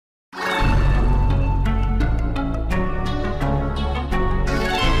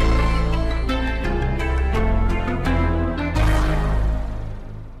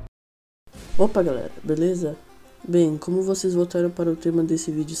Opa galera, beleza? Bem, como vocês votaram para o tema desse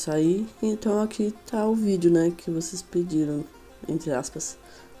vídeo sair, então aqui tá o vídeo, né, que vocês pediram, entre aspas.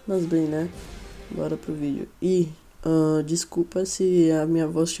 Mas bem, né, bora pro vídeo. E, desculpa se a minha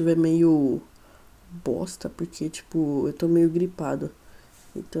voz estiver meio bosta, porque, tipo, eu tô meio gripado.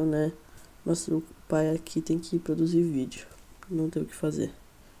 Então, né, nosso pai aqui tem que produzir vídeo, não tem o que fazer.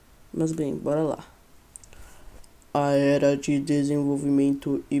 Mas bem, bora lá. A Era de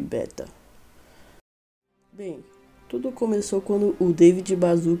Desenvolvimento e Beta. Bem, tudo começou quando o David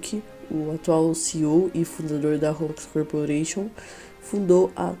Baszucki, o atual CEO e fundador da Roblox Corporation,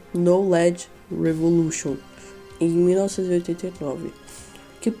 fundou a Knowledge Revolution em 1989,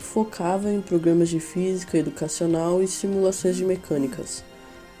 que focava em programas de física educacional e simulações de mecânicas.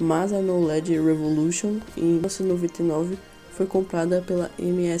 Mas a Knowledge Revolution, em 1999, foi comprada pela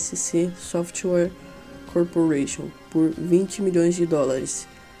MSC Software Corporation por $20 milhões.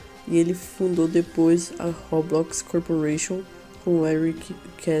 E ele fundou depois a Roblox Corporation com Eric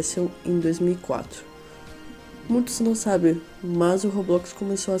Castle em 2004. Muitos não sabem, mas o Roblox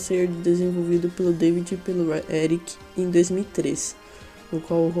começou a ser desenvolvido pelo David e pelo Eric em 2003, no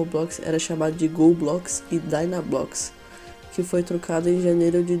qual o Roblox era chamado de GoBlox e Dynablox, que foi trocado em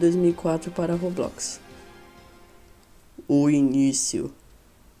janeiro de 2004 para Roblox. O Início.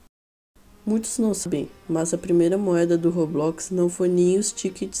 Muitos não sabem, mas a primeira moeda do Roblox não foi nem os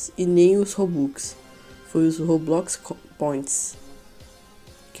tickets e nem os Robux, foi os Roblox Points,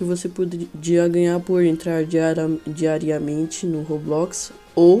 que você podia ganhar por entrar diariamente no Roblox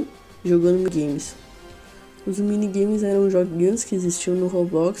ou jogando minigames. Os minigames eram joguinhos que existiam no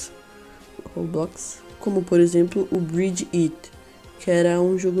Roblox, como por exemplo o Bridge It, que era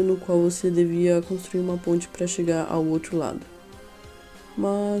um jogo no qual você devia construir uma ponte para chegar ao outro lado.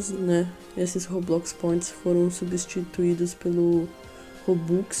 Mas, né, esses Roblox Points foram substituídos pelo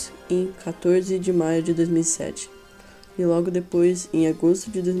Robux em 14 de maio de 2007. E logo depois, em agosto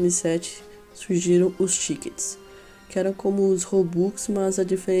de 2007, surgiram os tickets, que eram como os Robux, mas a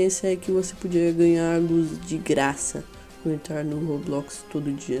diferença é que você podia ganhar luz de graça por entrar no Roblox todo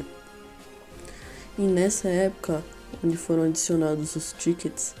dia. E nessa época, onde foram adicionados os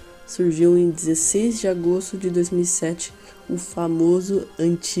tickets, surgiu em 16 de agosto de 2007 o famoso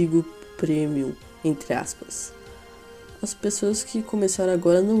antigo Premium, entre aspas. As pessoas que começaram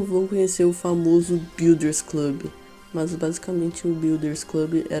agora não vão conhecer o famoso Builders Club, mas basicamente o Builders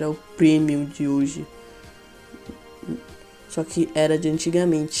Club era o Premium de hoje, só que era de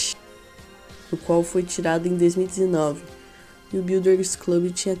antigamente, o qual foi tirado em 2019. E o Builders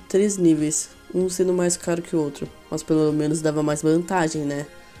Club tinha 3 níveis, um sendo mais caro que o outro, mas pelo menos dava mais vantagem, né?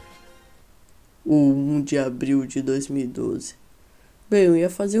 O 1 de abril de 2012. Bem, eu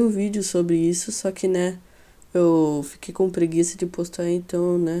ia fazer um vídeo sobre isso, só que, né, eu fiquei com preguiça de postar,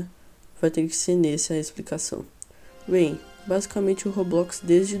 então, né, vai ter que ser nessa a explicação. Bem, basicamente o Roblox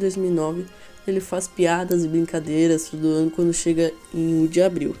desde 2009, ele faz piadas e brincadeiras todo ano quando chega em 1 de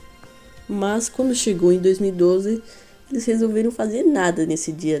abril. Mas quando chegou em 2012, eles resolveram fazer nada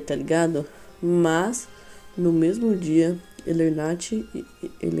nesse dia, tá ligado? Mas, no mesmo dia, Elernat,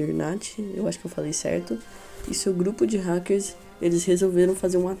 eu acho que eu falei certo, e seu grupo de hackers, eles resolveram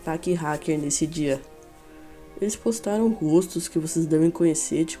fazer um ataque hacker nesse dia. Eles postaram rostos que vocês devem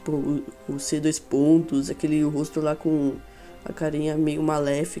conhecer, tipo o C2 pontos, aquele rosto lá com a carinha meio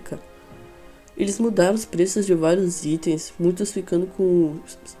maléfica. Eles mudaram os preços de vários itens, muitos ficando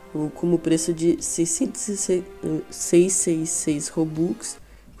como preço de 666 Robux,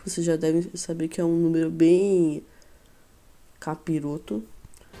 que vocês já devem saber que é um número bem capiroto.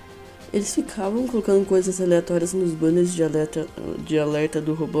 Eles ficavam colocando coisas aleatórias nos banners de alerta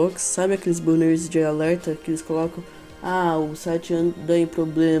do Roblox. Sabe aqueles banners de alerta que eles colocam? Ah, o site anda em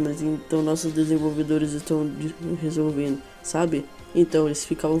problemas, então nossos desenvolvedores estão resolvendo, sabe? Então eles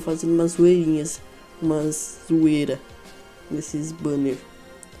ficavam fazendo umas zoeira nesses banners.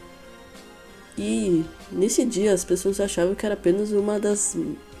 E nesse dia as pessoas achavam que era apenas uma das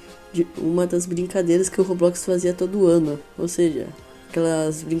brincadeiras que o Roblox fazia todo ano, ou seja,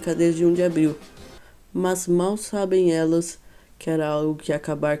 aquelas brincadeiras de 1 de abril. Mas mal sabem elas que era algo que ia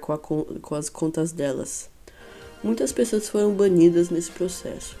acabar com as contas delas. Muitas pessoas foram banidas nesse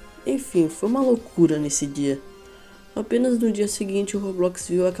processo. Enfim, foi uma loucura nesse dia. Apenas no dia seguinte o Roblox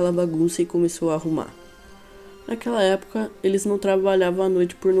viu aquela bagunça e começou a arrumar. Naquela época, eles não trabalhavam à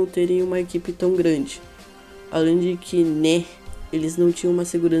noite por não terem uma equipe tão grande. Além de que, né, eles não tinham uma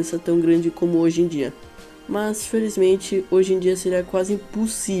segurança tão grande como hoje em dia. Mas, felizmente, hoje em dia seria quase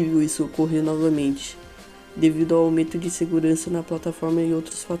impossível isso ocorrer novamente, devido ao aumento de segurança na plataforma e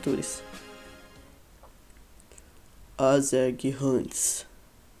outros fatores. As Egg Hunts.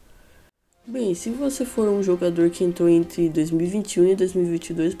 Bem, se você for um jogador que entrou entre 2021 e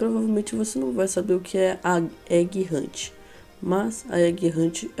 2022, provavelmente você não vai saber o que é a Egg Hunt. Mas a Egg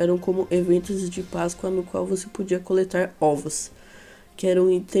Hunt eram como eventos de Páscoa no qual você podia coletar ovos, que eram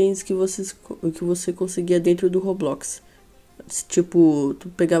itens que você conseguia dentro do Roblox. Tipo, tu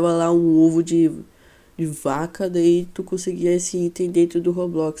pegava lá um ovo de vaca, daí tu conseguia esse item dentro do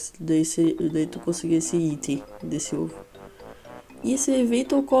Roblox, daí tu conseguia esse item desse ovo. E esse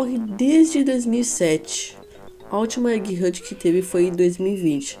evento ocorre desde 2007. A última Egg Hunt que teve foi em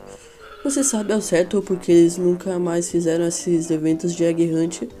 2020. Você sabe ao certo porque eles nunca mais fizeram esses eventos de Egg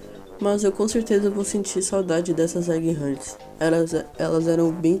Hunt, mas eu com certeza vou sentir saudade dessas Egg Hunts. Elas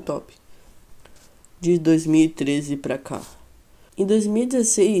eram bem top. De 2013 pra cá. Em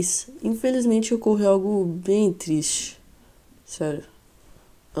 2016, infelizmente ocorreu algo bem triste. Sério.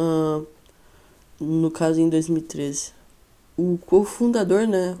 No caso, em 2013. O cofundador,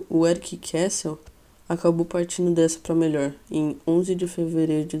 né, o Eric Castle, acabou partindo dessa pra melhor em 11 de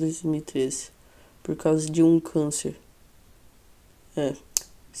fevereiro de 2013, por causa de um câncer.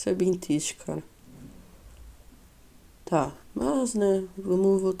 Isso é bem triste, cara. Tá, mas, né,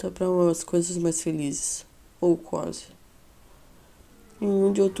 vamos voltar pra umas coisas mais felizes. Ou quase. Em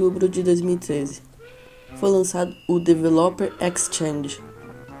 1 de outubro de 2013, foi lançado o Developer Exchange,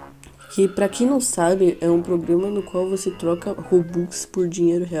 que, pra quem não sabe, é um programa no qual você troca Robux por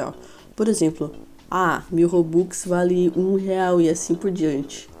dinheiro real. Por exemplo, 1000 Robux vale R$1 e assim por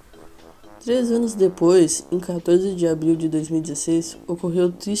diante. 3 anos depois, em 14 de abril de 2016, ocorreu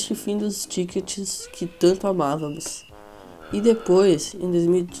o triste fim dos tickets que tanto amávamos. E depois, em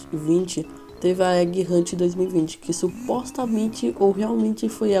 2020, teve a Egg Hunt 2020, que supostamente ou realmente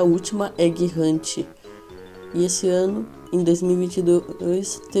foi a última Egg Hunt. E esse ano, em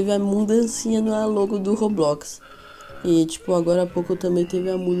 2022, teve a mudancinha no logo do Roblox. E tipo, agora há pouco também teve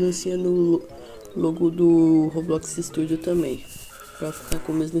a mudancinha no logo do Roblox Studio também. Pra ficar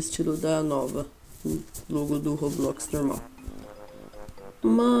com o mesmo estilo da nova logo do Roblox normal.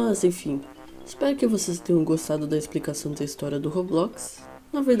 Mas enfim, espero que vocês tenham gostado da explicação da história do Roblox.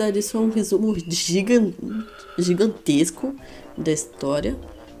 Na verdade, isso é um resumo gigantesco da história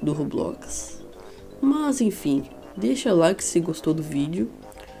do Roblox. Mas enfim, deixa like se gostou do vídeo.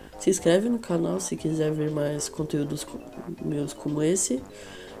 Se inscreve no canal se quiser ver mais conteúdos meus como esse.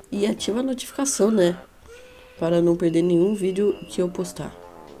 E ativa a notificação, né? Para não perder nenhum vídeo que eu postar.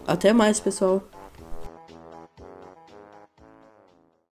 Até mais, pessoal!